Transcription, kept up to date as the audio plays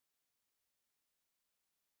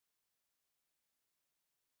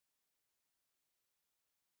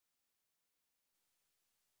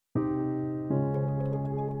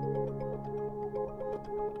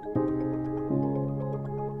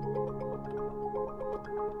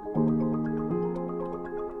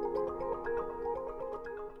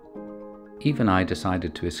Eve and I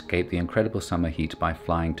decided to escape the incredible summer heat by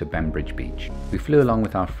flying to Bembridge Beach. We flew along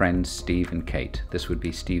with our friends Steve and Kate. This would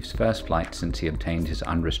be Steve's first flight since he obtained his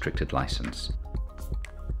unrestricted license.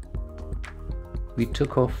 We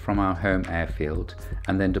took off from our home airfield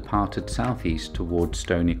and then departed southeast towards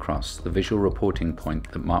Stony Cross, the visual reporting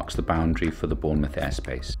point that marks the boundary for the Bournemouth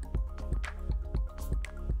airspace.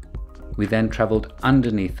 We then travelled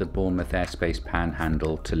underneath the Bournemouth airspace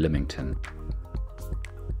panhandle to Lymington.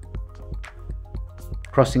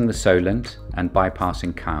 Crossing the Solent and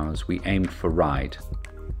bypassing Cowes, we aimed for Ryde.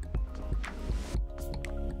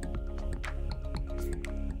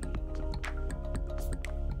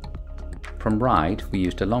 From Ryde, we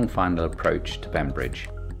used a long final approach to Bembridge.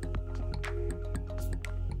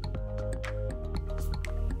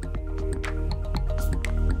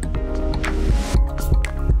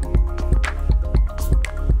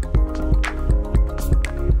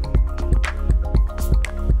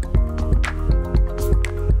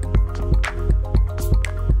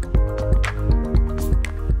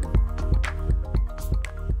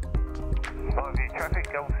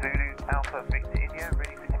 Traffic, Golf Zulu, Alpha, Victor India,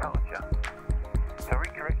 ready for departure. Sorry,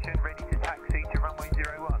 correction, ready to taxi to runway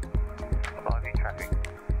 01. 5U traffic.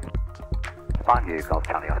 5U, Golf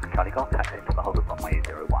Charlie, Oscar Charlie, Golf, taxi to the hold of runway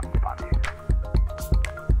 01, 5U.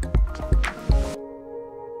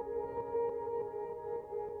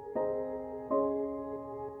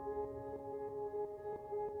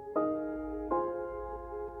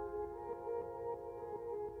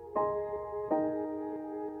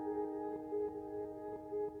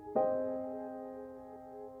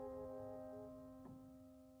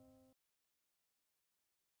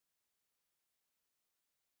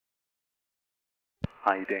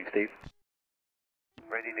 How are you doing, Steve?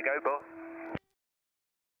 Ready to go, boss.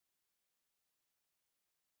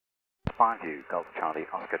 5U, Golf Charlie,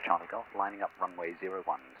 Oscar Charlie, Golf, lining up runway 01,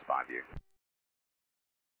 5U.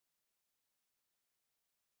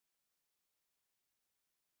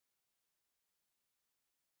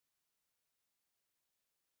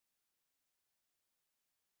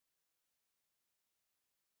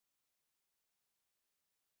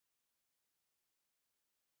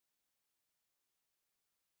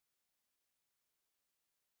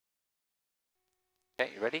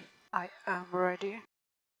 Okay, you ready? I am ready.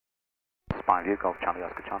 5U, Golf Charlie,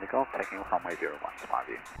 Oscar Charlie, Golf, taking off runway 01,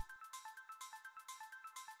 5U.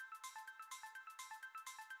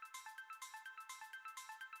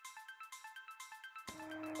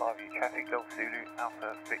 Traffic, Golf Zulu,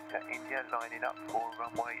 Alpha, Victor India, lining up for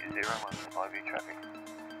runway 01, 5U traffic.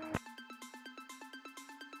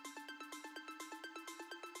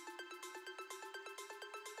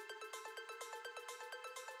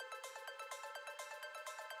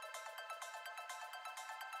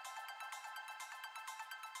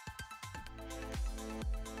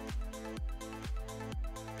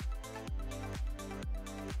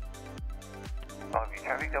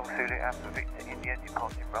 Traffic, Golf Zulu, Alpha, Victor India,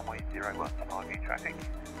 departing runway 01, 5U traffic.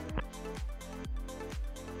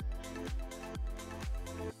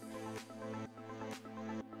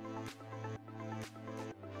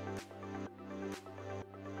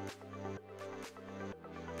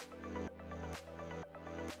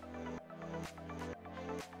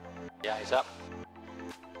 Yeah, he's up.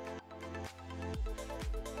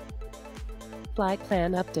 Flight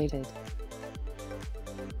plan updated.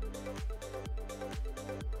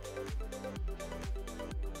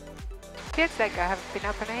 Feels like I haven't been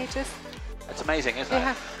up in ages. That's amazing, isn't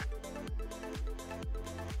Yeah. it?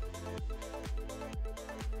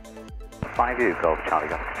 5U, Golf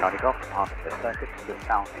Charlie, Oscar Charlie, Golf, departing the circuit to the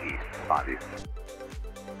southeast, 5U.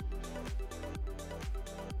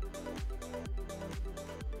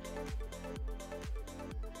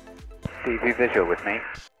 TV visual with me.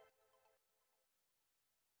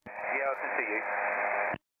 Yeah, I can see you.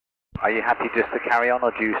 Are you happy just to carry on,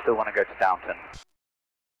 or do you still want to go to Downton?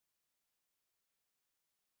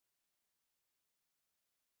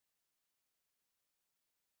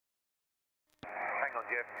 Hang on,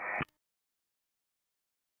 Jeff.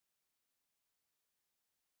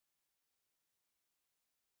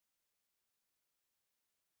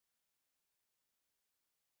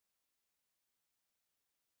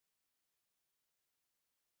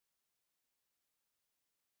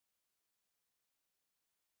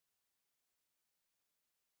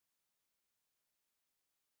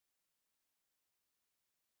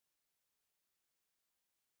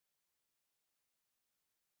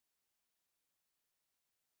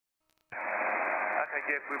 Okay,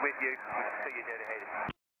 Jeff, we're with you. We can see you dead ahead.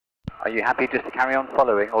 Are you happy just to carry on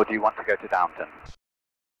following, or do you want to go to Downton?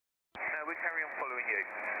 No, we'll carry on following you.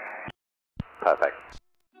 Perfect.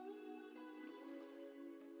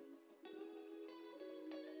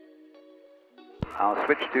 I'll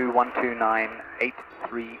switch to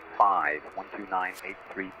 129835.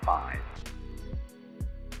 129835.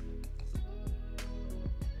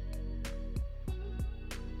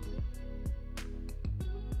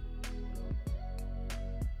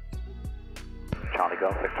 Charlie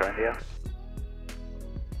Golf, Victor India.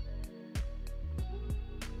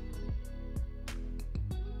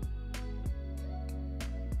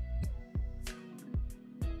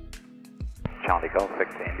 Charlie Golf,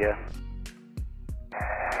 Victor India.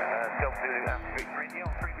 Golf Zulu Alpha Victor India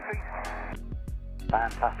on 3 feet.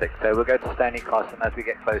 Fantastic. So we'll go to Stony Cross, and as we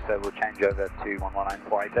get closer, we'll change over to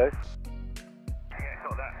 119480. Yeah,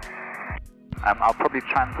 got that. I'll probably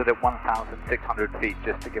transit at 1,600 feet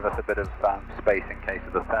just to give us a bit of space in case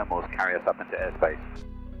of the thermals carry us up into airspace.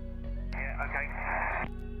 Yeah, okay.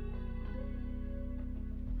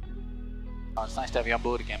 Oh, it's nice to have you on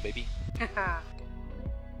board again, baby.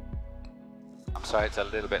 I'm sorry it's a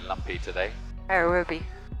little bit lumpy today. Oh, it will be.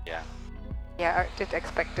 Yeah. Yeah, I did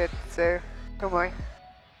expect it, so don't worry.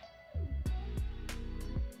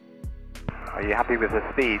 Are you happy with the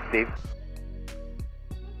speed, Steve?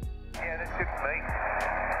 Yeah, that's good for me.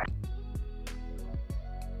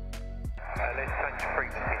 Let's change the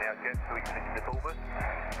frequency now, Jeff, so we can listen to Bournemouth.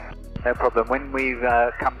 No problem. When we've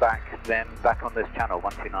come back, then back on this channel,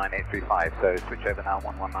 129835. So switch over now,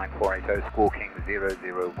 119480, squawking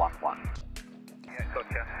 0011. Yeah,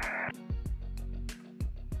 gotcha.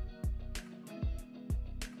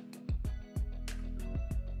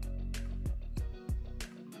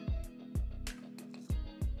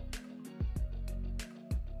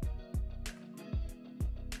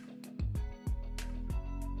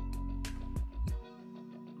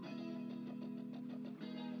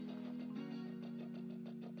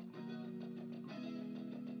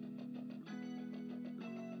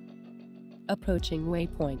 Approaching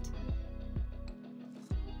waypoint.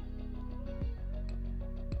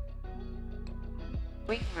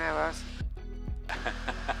 Wing mirrors.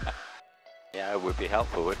 Yeah, it would be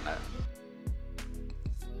helpful, wouldn't it?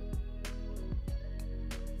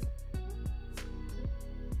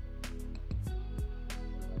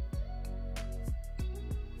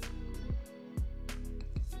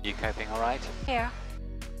 You coping all right? Yeah.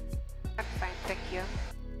 I'm fine, thank you.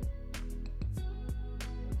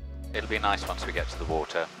 It'll be nice once we get to the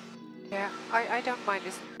water. Yeah, I don't mind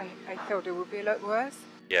this. I thought it would be a lot worse.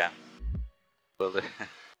 Yeah. Well,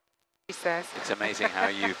 He says. it's amazing how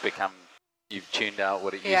you've tuned out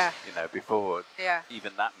what it used, Yeah. you know, before. Yeah.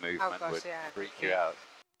 Even that movement gosh, would yeah. freak you Yeah. out.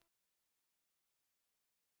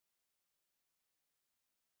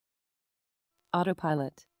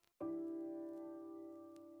 Autopilot.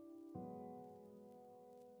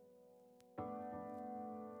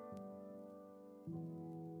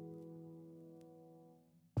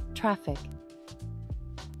 Traffic.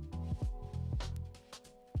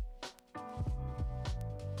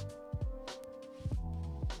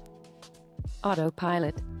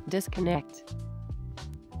 Autopilot, disconnect.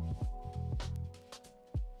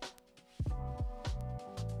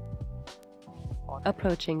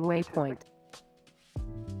 Approaching waypoint.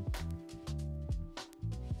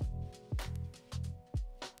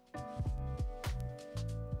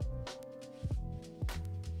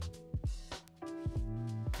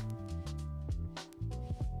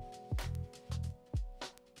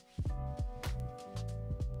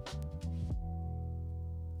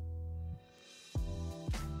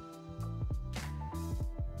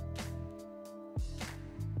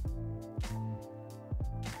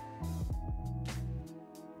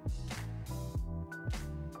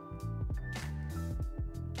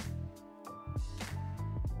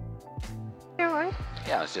 You alright?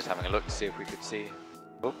 Yeah, I was just having a look to see if we could see.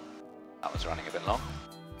 Oh, that was running a bit long.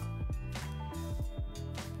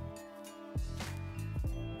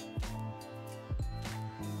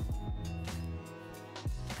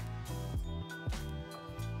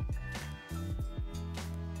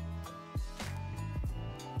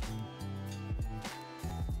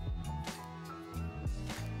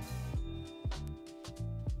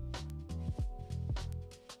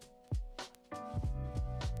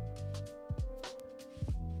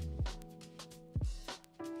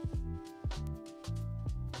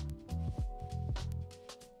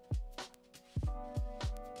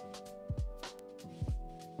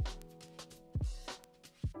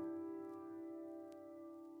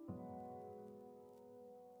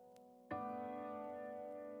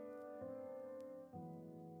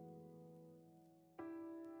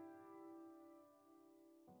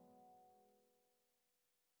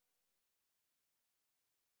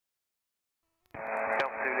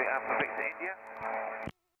 Golf Zulu Alpha Victor India.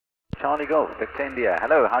 Charlie Golf, Victor India.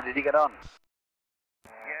 Hello, how did you get on?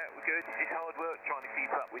 Yeah, we're good. It's hard work trying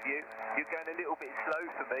with you. You're going a little bit slow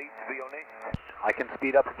for me, to be honest. I can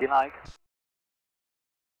speed up if you like.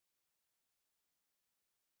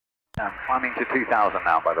 I'm climbing to 2,000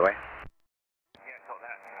 now, by the way. Yeah, got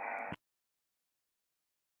that.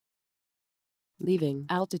 Leaving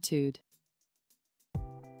altitude.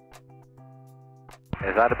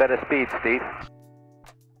 Is that a better speed, Steve?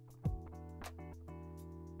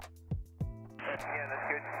 Yeah, that's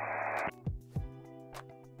good.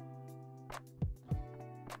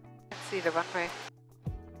 See the runway.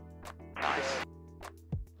 Nice.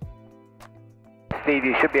 Steve,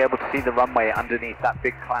 you should be able to see the runway underneath that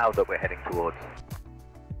big cloud that we're heading towards.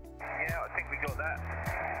 Yeah, I think we got that.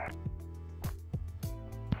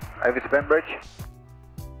 Over to Bembridge.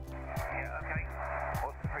 Yeah, okay.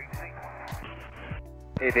 What's the frequency?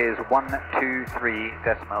 It is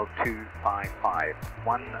 123.255.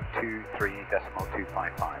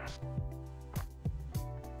 123.255.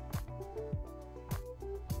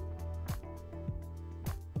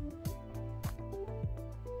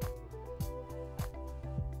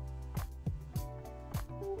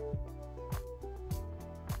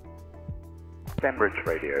 Bembridge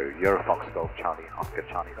Radio, EuroFOX Golf Charlie, Oscar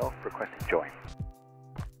Charlie Golf, requesting join.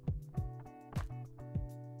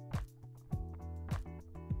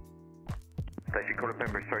 Station call at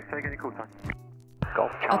Bembridge, sorry, say again your call time.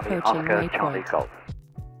 Golf Charlie, Approaching Oscar waypoint. Charlie Golf.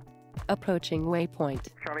 Approaching waypoint.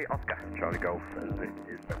 Charlie Oscar, Charlie Golf, this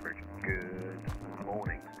is Bembridge. Good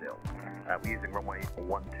morning still. We're using runway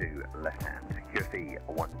 12 left hand, QFE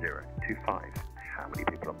 1025. How many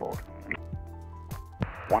people on board?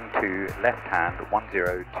 12 left hand,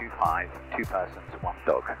 1025, 2 persons, 1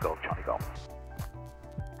 dog, Golf Charlie Golf.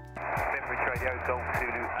 Bembridge Radio, Golf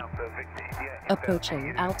Zulu Alpha Victor India.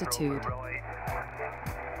 Approaching altitude.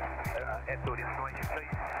 Airfield information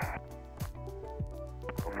please.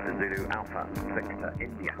 Golf Zulu Alpha Victor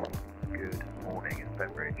India. Good morning, it's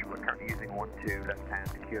Bembridge. We're currently using 12 left hand,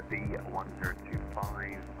 QFE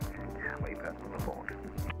 1025. How many persons on board?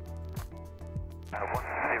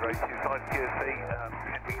 1025 QFE,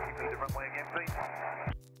 can we give me the runway again please?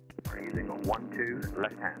 We're using 12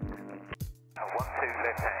 left hand. 12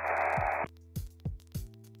 left hand.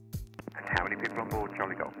 And how many people on board,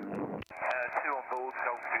 Charlie Golf? 2 on board,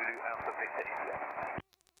 Golf Zulu Alpha Victor India.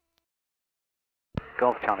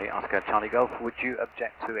 Golf Charlie, Oscar Charlie Golf, would you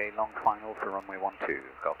object to a long final for runway 12,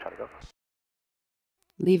 Golf Charlie Golf?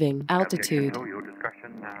 Leaving altitude. Objection, your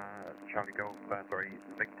discretion. Charlie Golf,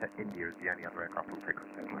 Victor India is the only other aircraft on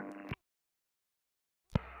frequency at the moment.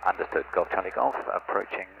 Understood, Golf Charlie Golf,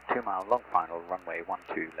 approaching 2 mile long final, runway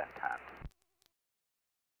 12 left hand.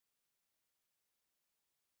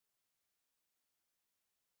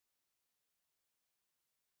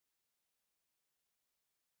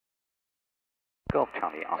 Golf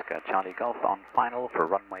Charlie, Oscar Charlie Golf on final for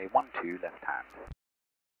runway 12 left hand.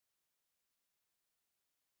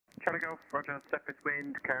 Charlie Golf, roger, surface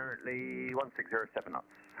wind, currently 1607 knots.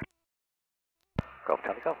 Golf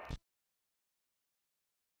Charlie Golf.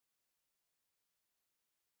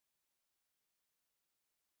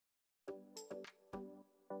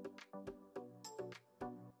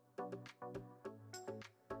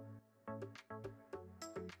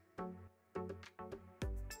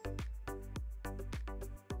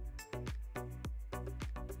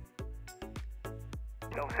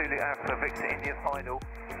 Golf Zulu Alpha Victor India final.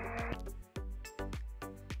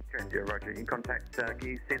 India, roger. In contact, can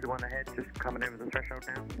you see the one ahead just coming over the threshold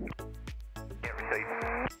now? Yeah, received.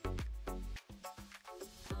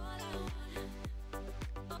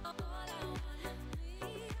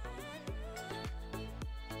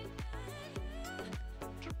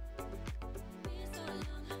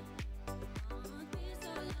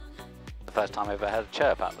 The first time I've ever had a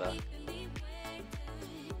chirp out there.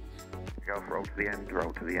 Golf, roll to the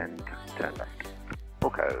end, turn left.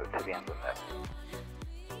 Bucko to the end and left.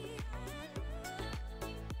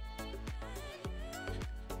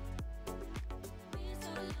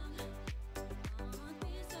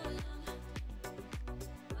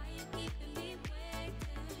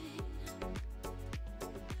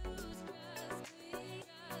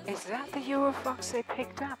 Is that the EuroFOX they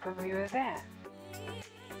picked up when we were there?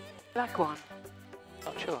 Black one.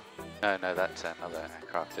 Not sure. No, that's another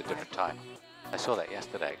aircraft, a different type. I saw that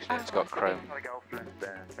yesterday actually, it's got chrome. Charlie Golf, left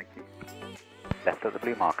there, thank you. Left of the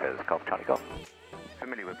blue markers, Golf Charlie Golf.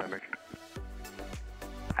 Familiar with Bembridge?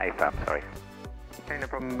 Hey, firm, sorry. Okay, no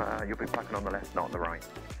problem, you'll be parking on the left, not on the right.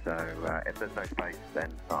 So, if there's no space,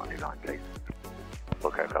 then start a new line, please.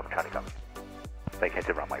 Bucko, Golf Charlie Golf.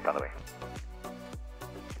 Vacated runway, by the way.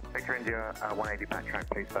 Victor India, 180 backtrack,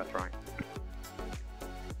 please, first right.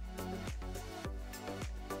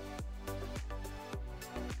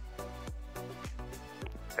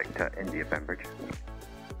 Delta India Bembridge.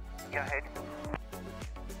 Go ahead.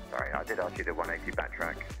 Sorry, I did ask you to 180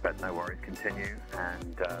 backtrack, but no worries, continue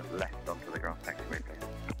and left onto the grass taxiway, please.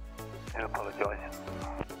 I apologise.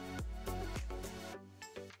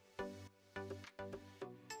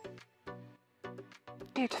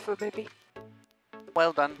 Beautiful, baby.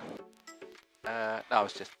 Well done. No, I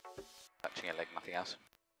was just touching a leg, nothing else.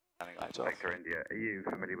 Running lights off. Victor India, are you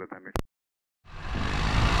familiar with Bembridge?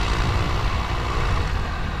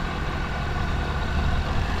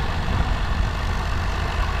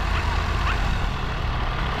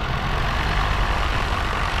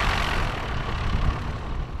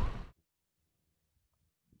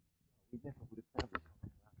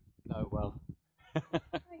 Oh well.